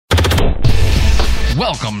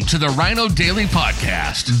Welcome to the Rhino Daily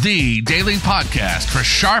Podcast, the daily podcast for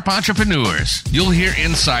sharp entrepreneurs. You'll hear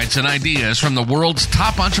insights and ideas from the world's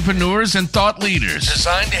top entrepreneurs and thought leaders,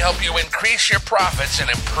 designed to help you increase your profits and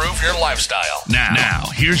improve your lifestyle. Now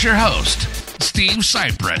here's your host, Steve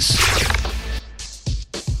Cypress.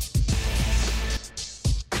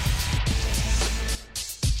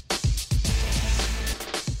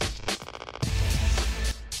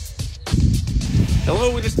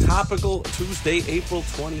 Hello, it is Topical Tuesday, April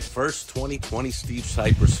 21st, 2020. Steve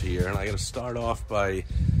Cypress here, and I got to start off by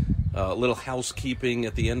a little housekeeping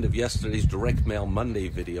at the end of yesterday's Direct Mail Monday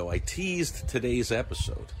video. I teased today's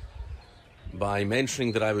episode by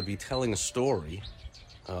mentioning that I would be telling a story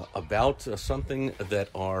about something that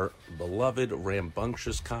our beloved,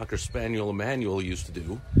 rambunctious Cocker Spaniel Emmanuel used to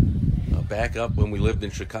do back up when we lived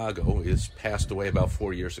in Chicago. He's passed away about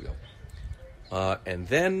 4 years ago. And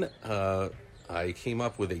then I came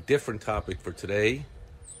up with a different topic for today.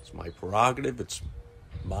 It's my prerogative. It's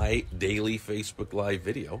my daily Facebook Live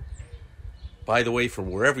video. By the way, from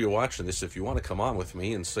wherever you're watching this, if you want to come on with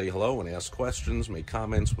me and say hello and ask questions, make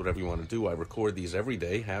comments, whatever you want to do, I record these every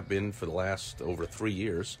day, have been for the last over 3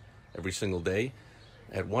 years, every single day,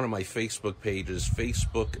 at one of my Facebook pages,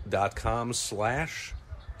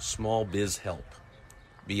 facebook.com/smallbizhelp.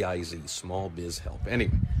 B-I-Z, small biz help.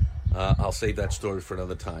 Anyway. I'll save that story for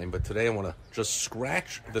another time, but today I want to just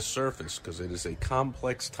scratch the surface because it is a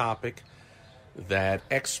complex topic that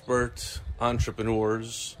expert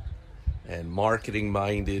entrepreneurs and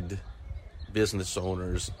marketing-minded business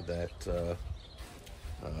owners that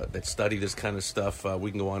study this kind of stuff, we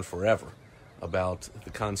can go on forever, about the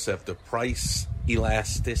concept of price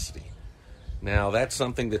elasticity. Now, that's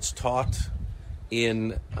something that's taught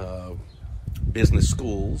in business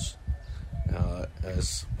schools,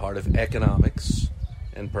 as part of economics,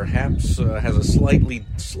 and perhaps has a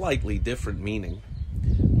slightly different meaning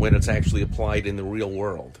when it's actually applied in the real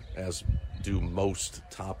world, as do most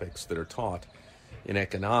topics that are taught in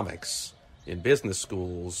economics in business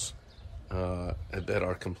schools that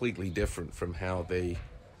are completely different from how they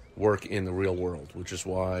work in the real world, which is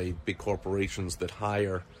why big corporations that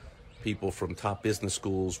hire people from top business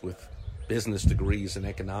schools with business degrees and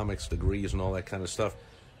economics degrees and all that kind of stuff,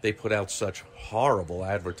 they put out such horrible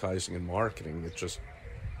advertising and marketing that just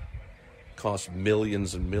costs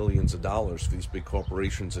millions and millions of dollars for these big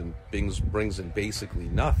corporations and brings in basically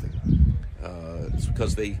nothing. It's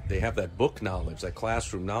because they have that book knowledge, that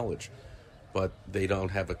classroom knowledge, but they don't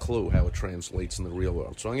have a clue how it translates in the real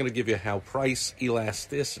world. So I'm going to give you how price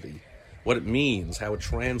elasticity, what it means, how it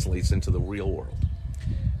translates into the real world.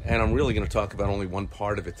 And I'm really going to talk about only one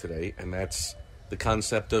part of it today, and that's the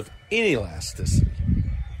concept of inelasticity.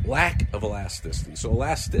 Lack of elasticity. So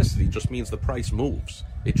elasticity just means the price moves.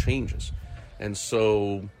 It changes. And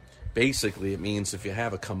so basically it means if you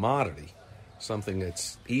have a commodity, something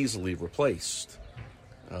that's easily replaced,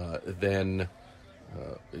 then,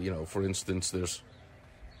 for instance,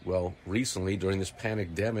 recently during this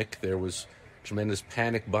pandemic, there was tremendous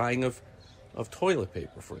panic buying of toilet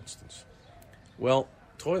paper, for instance. Well,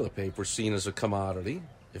 toilet paper is seen as a commodity.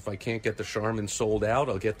 If I can't get the Charmin sold out,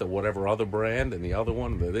 I'll get the whatever other brand and the other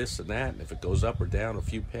one, the this and that. And if it goes up or down a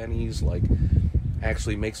few pennies,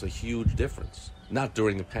 actually makes a huge difference. Not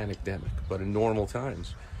during the pandemic, but in normal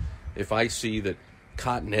times. If I see that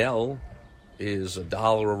Cottonelle is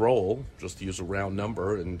 $1 a roll, just to use a round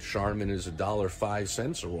number, and Charmin is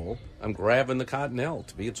 $1.05 a roll, I'm grabbing the Cottonelle.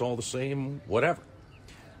 To me, it's all the same, whatever.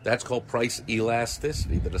 That's called price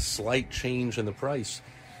elasticity, that a slight change in the price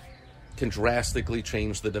can drastically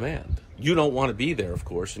change the demand. You don't want to be there, of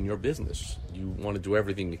course, in your business. You want to do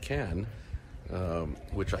everything you can,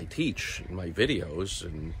 which I teach in my videos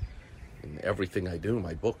and in everything I do,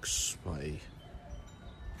 my books, my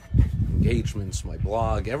engagements, my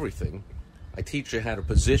blog, everything. I teach you how to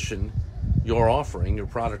position your offering, your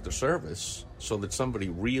product or service, so that somebody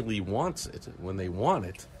really wants it. When they want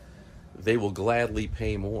it, they will gladly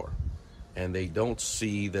pay more. And they don't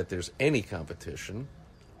see that there's any competition.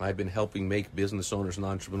 I've been helping make business owners and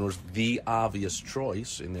entrepreneurs the obvious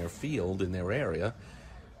choice in their field, in their area,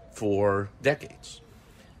 for decades.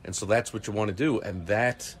 And so that's what you want to do. And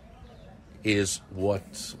that is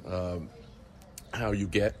how you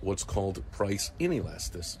get what's called price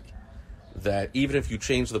inelasticity. That even if you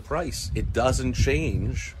change the price, it doesn't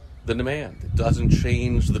change the demand. It doesn't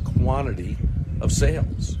change the quantity of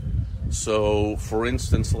sales. So, for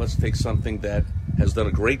instance, let's take something that has done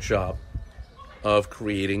a great job of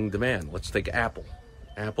creating demand. Let's take Apple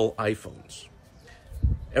iPhones.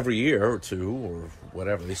 Every year or two or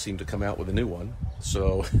whatever, they seem to come out with a new one.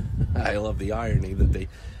 So I love the irony that they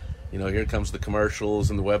here comes the commercials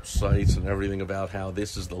and the websites and everything about how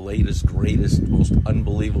this is the latest, greatest, most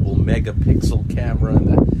unbelievable megapixel camera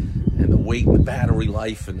and the weight and the battery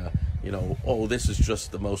life and this is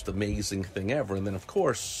just the most amazing thing ever. And then, of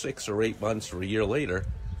course, 6 or 8 months or a year later,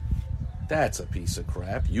 that's a piece of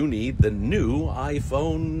crap. You need the new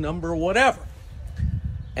iPhone number whatever.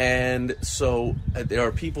 And so there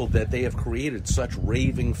are people that they have created such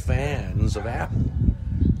raving fans of Apple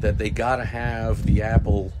that they got to have the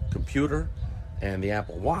Apple computer and the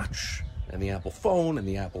Apple Watch and the Apple phone and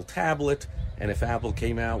the Apple tablet. And if Apple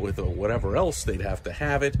came out with whatever else, they'd have to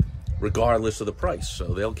have it regardless of the price. So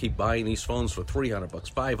they'll keep buying these phones for $300,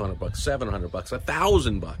 $500, $700,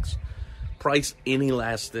 $1,000. Price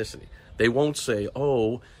inelasticity. They won't say,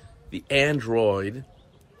 the Android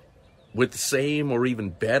with the same or even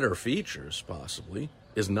better features, possibly,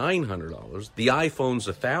 is $900. The iPhone's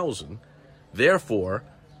 $1,000. Therefore,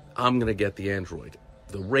 I'm going to get the Android.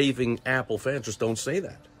 The raving Apple fans just don't say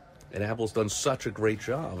that. And Apple's done such a great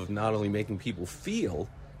job of not only making people feel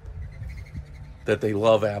that they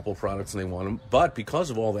love Apple products and they want them, but because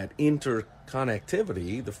of all that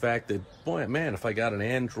interconnectivity, the fact that, if I got an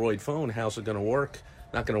Android phone, how's it going to work?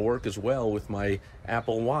 Not going to work as well with my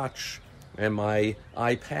Apple Watch and my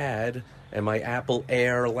iPad and my Apple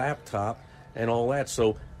Air laptop and all that.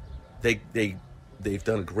 So they've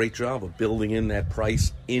done a great job of building in that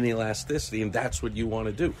price inelasticity, and that's what you want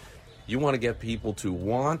to do. You want to get people to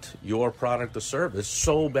want your product or service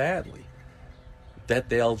so badly that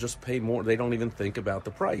they'll just pay more. They don't even think about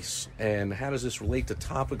the price. And how does this relate to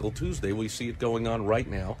Topical Tuesday? We see it going on right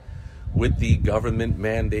now with the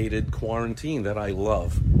government-mandated quarantine that I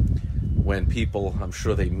love. When people, I'm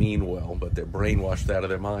sure they mean well, but they're brainwashed out of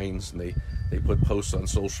their minds, and they put posts on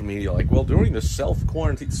social media like, during the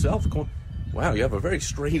self-quarantine, wow, you have a very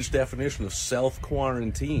strange definition of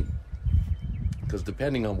self-quarantine. Because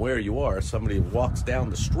depending on where you are, somebody who walks down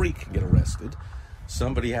the street can get arrested.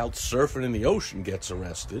 Somebody out surfing in the ocean gets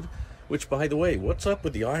arrested. Which, by the way, what's up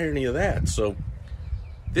with the irony of that? So,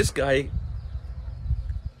 this guy,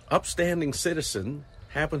 upstanding citizen,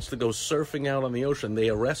 happens to go surfing out on the ocean. They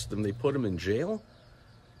arrest him. They put him in jail.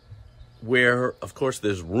 Where, of course,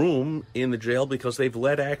 there's room in the jail because they've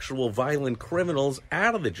let actual violent criminals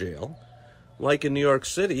out of the jail. Like in New York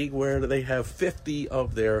City, where they have 50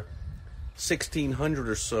 of their 1,600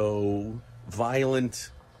 or so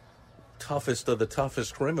violent, toughest of the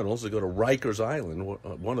toughest criminals that go to Rikers Island,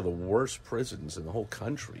 one of the worst prisons in the whole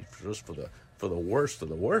country, just for the worst of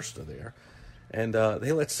the worst are there. And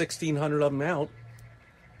they let 1,600 of them out.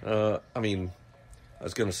 I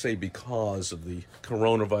was going to say because of the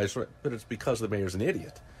coronavirus, but it's because the mayor's an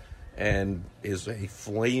idiot and is a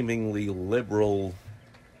flamingly liberal,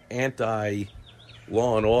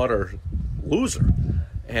 anti-law and order loser.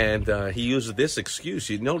 And he uses this excuse.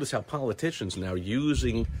 You notice how politicians now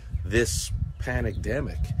using this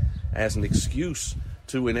pandemic as an excuse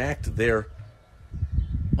to enact their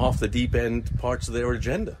off-the-deep-end parts of their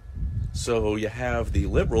agenda. So you have the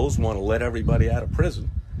liberals want to let everybody out of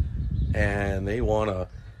prison, and they want to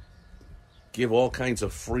give all kinds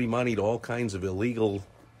of free money to all kinds of illegal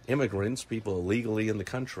immigrants, people illegally in the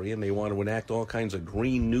country, and they want to enact all kinds of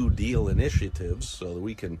Green New Deal initiatives so that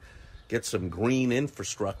we can get some green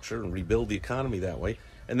infrastructure and rebuild the economy that way.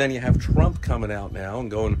 And then you have Trump coming out now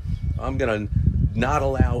and going, I'm going to not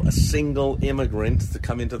allow a single immigrant to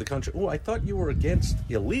come into the country. Oh, I thought you were against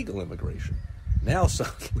illegal immigration. Now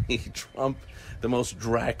suddenly Trump, the most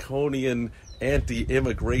draconian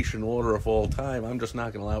anti-immigration order of all time, I'm just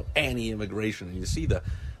not going to allow any immigration. And you see the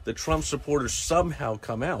Trump supporters somehow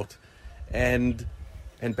come out and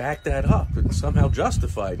back that up and somehow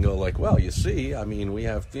justify it and go like, well, you see, I mean, we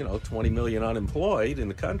have, 20 million unemployed in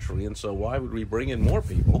the country, and so why would we bring in more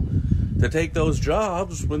people to take those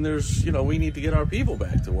jobs when there's, we need to get our people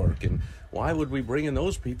back to work? And why would we bring in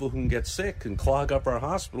those people who can get sick and clog up our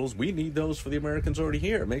hospitals? We need those for the Americans already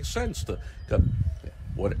here. It makes sense to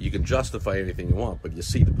you can justify anything you want, but you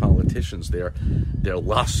see the politicians their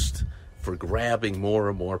lust for grabbing more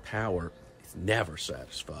and more power is never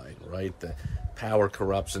satisfied, right? The power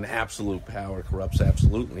corrupts, and absolute power corrupts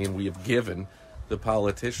absolutely, and we have given the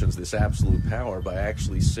politicians this absolute power by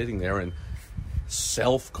actually sitting there and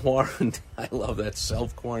self-quarantine. I love that,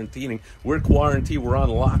 self-quarantining. We're quarantined, we're on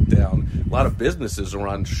lockdown. A lot of businesses are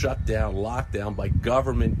on shutdown, lockdown by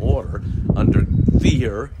government order under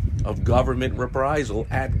fear of government reprisal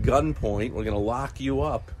at gunpoint. We're going to lock you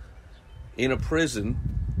up in a prison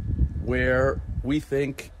where we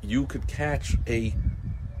think you could catch a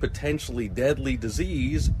potentially deadly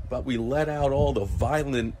disease, but we let out all the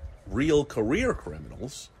violent, real career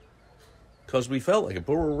criminals because we felt like it.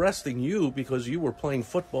 But we're arresting you because you were playing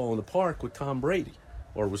football in the park with Tom Brady.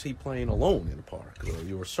 Or was he playing alone in the park? Or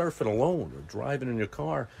you were surfing alone or driving in your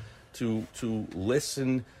car to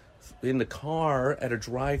listen in the car at a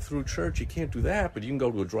drive-through church. You can't do that, but you can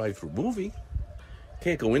go to a drive-through movie. You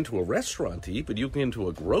can't go into a restaurant to eat, but you can into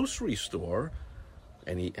a grocery store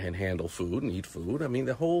and eat and handle food and eat food. I mean,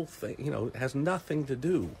 the whole thing, it has nothing to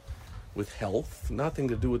do with health, nothing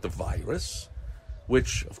to do with the virus,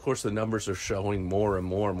 which, of course, the numbers are showing more and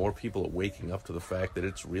more people are waking up to the fact that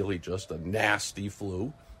it's really just a nasty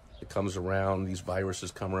flu. It comes around, these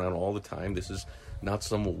viruses come around all the time. This is not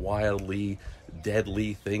some wildly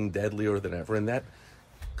deadly thing, deadlier than ever. And that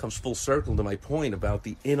comes full circle to my point about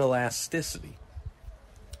the inelasticity.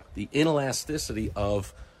 The inelasticity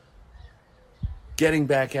of getting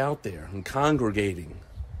back out there and congregating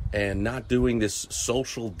and not doing this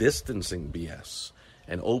social distancing BS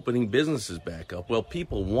and opening businesses back up. Well,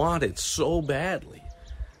 people want it so badly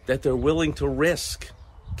that they're willing to risk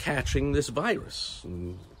catching this virus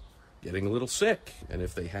and getting a little sick. And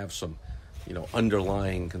if they have some,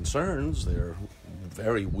 underlying concerns, their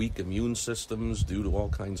very weak immune systems due to all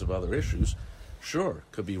kinds of other issues, sure,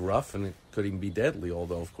 it could be rough and it could even be deadly,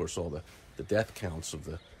 although, of course, all the death counts of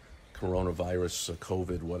the coronavirus,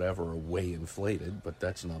 COVID, whatever, are way inflated, but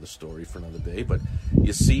that's another story for another day. But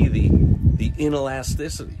you see the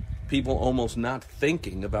inelasticity, people almost not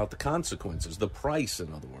thinking about the consequences, the price,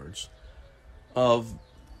 in other words, of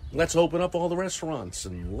let's open up all the restaurants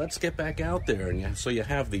and let's get back out there. And so you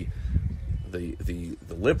have the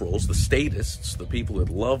liberals, the statists, the people that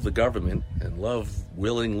love the government and love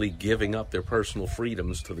willingly giving up their personal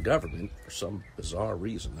freedoms to the government for some bizarre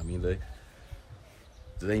reason. I mean,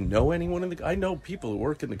 do they know anyone I know people who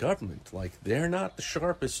work in the government. Like, they're not the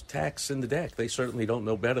sharpest tacks in the deck. They certainly don't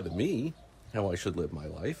know better than me how I should live my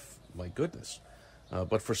life. My goodness.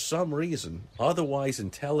 But for some reason, otherwise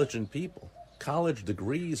intelligent people, college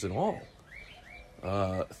degrees and all,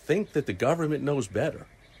 think that the government knows better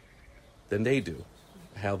than they do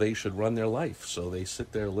how they should run their life. So they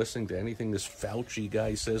sit there listening to anything this Fauci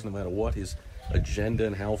guy says, no matter what his agenda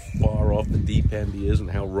and how far off the deep end he is and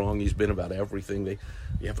how wrong he's been about everything.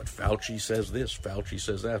 But Fauci says this, Fauci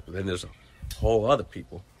says that. But then there's a whole other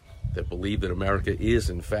people that believe that America is,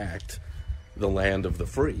 in fact, the land of the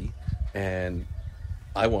free. And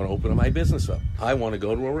I want to open my business up. I want to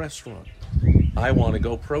go to a restaurant. I want to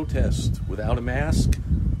go protest without a mask,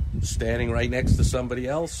 standing right next to somebody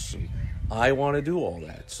else. I want to do all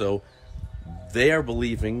that. So they're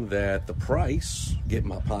believing that the price,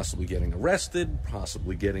 possibly getting arrested,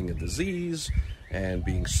 possibly getting a disease, and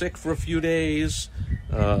being sick for a few days,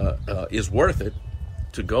 is worth it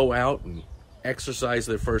to go out and exercise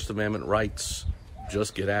their First Amendment rights.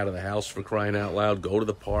 Just get out of the house, for crying out loud. Go to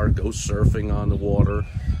the park, go surfing on the water,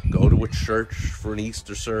 go to a church for an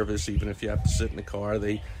Easter service, even if you have to sit in the car.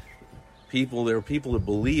 There are people that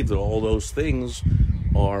believe that all those things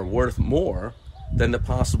are worth more than the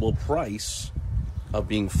possible price of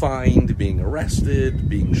being fined, being arrested,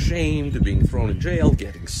 being shamed, being thrown in jail,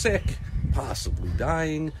 getting sick, possibly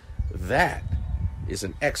dying. That is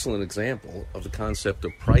an excellent example of the concept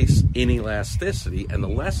of price inelasticity, and the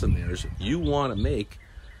lesson there is you want to make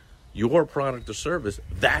your product or service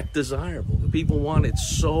that desirable. The people want it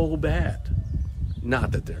so bad.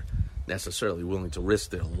 Not that they're necessarily willing to risk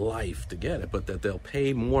their life to get it, but that they'll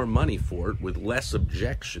pay more money for it with less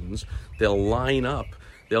objections. They'll line up.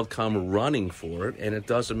 They'll come running for it, and it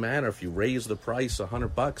doesn't matter if you raise the price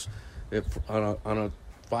 $100 on a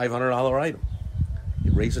 $500 item.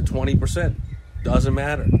 You raise it 20%. Doesn't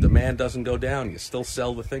matter. Demand doesn't go down. You still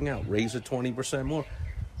sell the thing out. Raise it 20% more.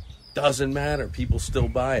 Doesn't matter. People still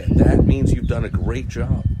buy it. That means you've done a great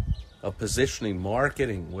job of positioning,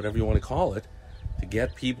 marketing, whatever you want to call it, to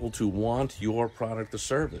get people to want your product or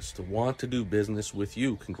service, to want to do business with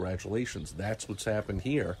you. Congratulations. That's what's happened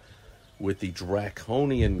here with the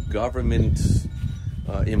draconian government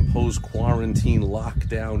imposed quarantine,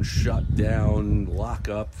 lockdown, shutdown,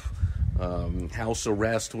 lockup, house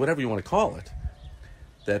arrest, whatever you want to call it.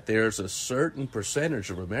 That there's a certain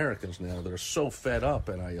percentage of Americans now that are so fed up,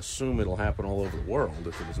 and I assume it'll happen all over the world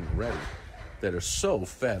if it isn't already, that are so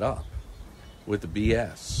fed up with the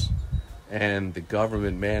BS and the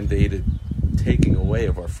government mandated taking away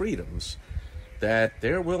of our freedoms that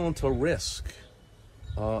they're willing to risk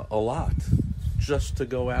a lot just to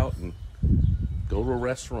go out and go to a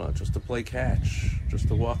restaurant, just to play catch, just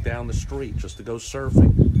to walk down the street, just to go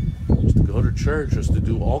surfing, just to go to church, just to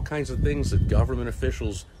do all kinds of things that government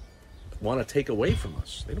officials want to take away from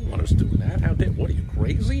us. They don't want us doing that. What are you,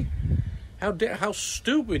 crazy? How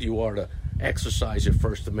stupid you are to exercise your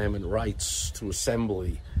First Amendment rights to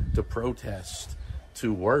assembly, to protest,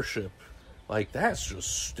 to worship. Like, that's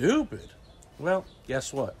just stupid. Well,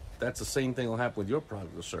 guess what? That's the same thing will happen with your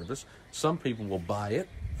product or service. Some people will buy it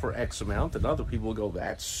for X amount, and other people will go,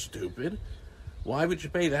 that's stupid. Why would you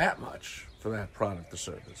pay that much for that product or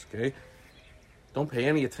service, okay? Don't pay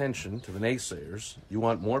any attention to the naysayers. You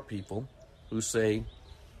want more people who say,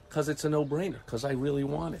 because it's a no-brainer, because I really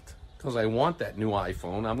want it, because I want that new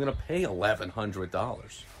iPhone, I'm going to pay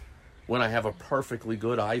 $1,100. When I have a perfectly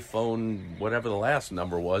good iPhone, whatever the last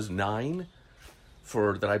number was, 9,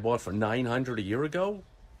 that I bought for $900 a year ago,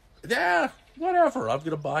 yeah, whatever. I'm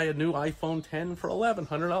going to buy a new iPhone 10 for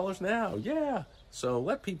 $1,100 now. Yeah. So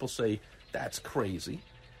let people say, that's crazy.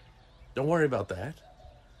 Don't worry about that.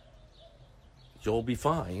 You'll be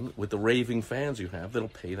fine with the raving fans you have that'll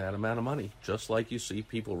pay that amount of money. Just like you see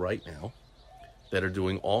people right now that are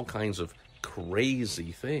doing all kinds of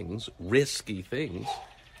crazy things, risky things,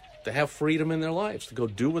 to have freedom in their lives, to go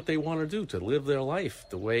do what they want to do, to live their life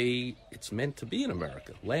the way it's meant to be in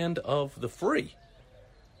America. Land of the free.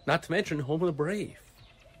 Not to mention home of the brave.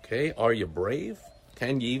 Okay, are you brave?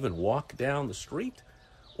 Can you even walk down the street?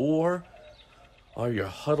 Or are you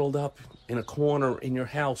huddled up in a corner in your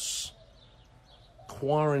house,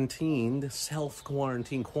 quarantined,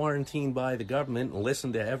 self-quarantined, quarantined by the government, and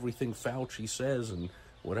listen to everything Fauci says and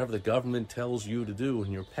whatever the government tells you to do,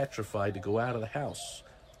 and you're petrified to go out of the house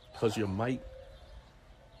because you might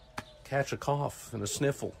catch a cough and a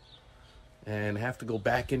sniffle and have to go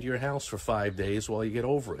back into your house for 5 days while you get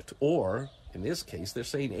over it. Or, in this case, they're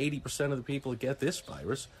saying 80% of the people that get this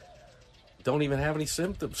virus don't even have any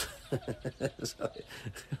symptoms. So,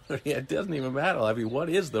 it doesn't even matter. I mean, what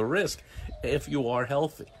is the risk if you are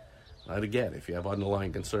healthy? And again, if you have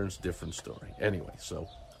underlying concerns, different story. Anyway, so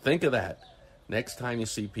think of that. Next time you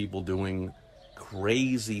see people doing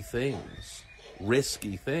crazy things,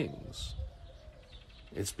 risky things,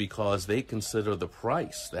 it's because they consider the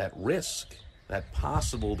price, that risk, that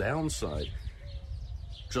possible downside,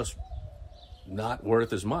 just not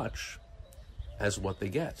worth as much as what they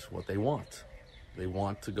get, what they want. They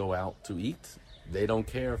want to go out to eat. They don't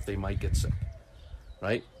care if they might get sick,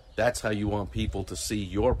 right? That's how you want people to see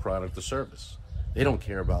your product or service. They don't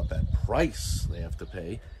care about that price they have to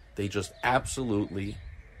pay. They just absolutely,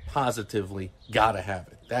 positively gotta have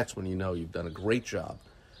it. That's when you know you've done a great job,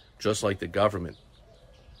 just like the government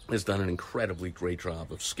has done an incredibly great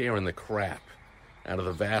job of scaring the crap out of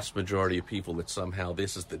the vast majority of people that somehow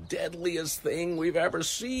this is the deadliest thing we've ever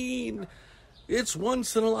seen. It's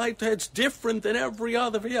once in a lifetime. It's different than every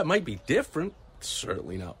other. Yeah, it might be different.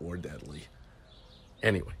 Certainly not more deadly.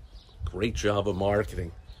 Anyway, great job of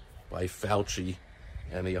marketing by Fauci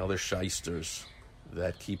and the other shysters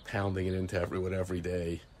that keep pounding it into everyone every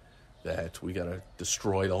day that we got to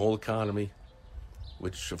destroy the whole economy,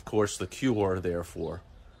 which, of course, the cure, therefore,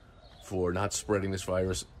 for not spreading this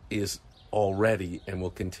virus is already and will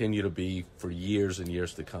continue to be for years and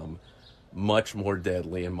years to come much more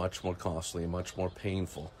deadly and much more costly and much more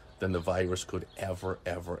painful than the virus could ever,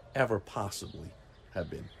 ever, ever possibly have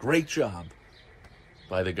been. Great job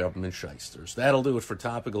by the government shysters. That'll do it for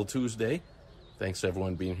Topical Tuesday. Thanks,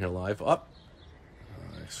 everyone, being here live. I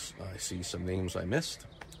see some names I missed.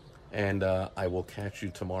 And I will catch you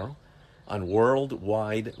tomorrow on World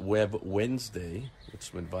Wide Web Wednesday with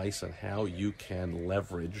some advice on how you can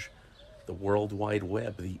leverage the World Wide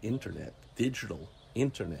Web, the internet, digital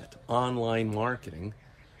internet, online marketing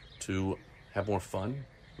to have more fun,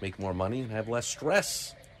 make more money, and have less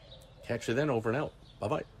stress. Catch you then. Over and out.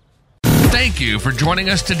 Bye-bye. Thank you for joining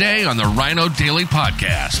us today on the Rhino Daily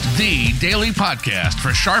Podcast, the daily podcast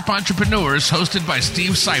for sharp entrepreneurs hosted by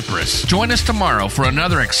Steve Cypress. Join us tomorrow for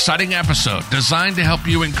another exciting episode designed to help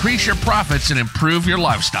you increase your profits and improve your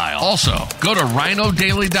lifestyle. Also, go to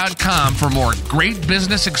rhinodaily.com for more great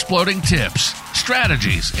business exploding tips,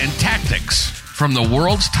 strategies, and tactics from the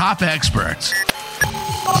world's top experts.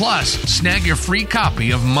 Plus, snag your free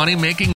copy of Money Making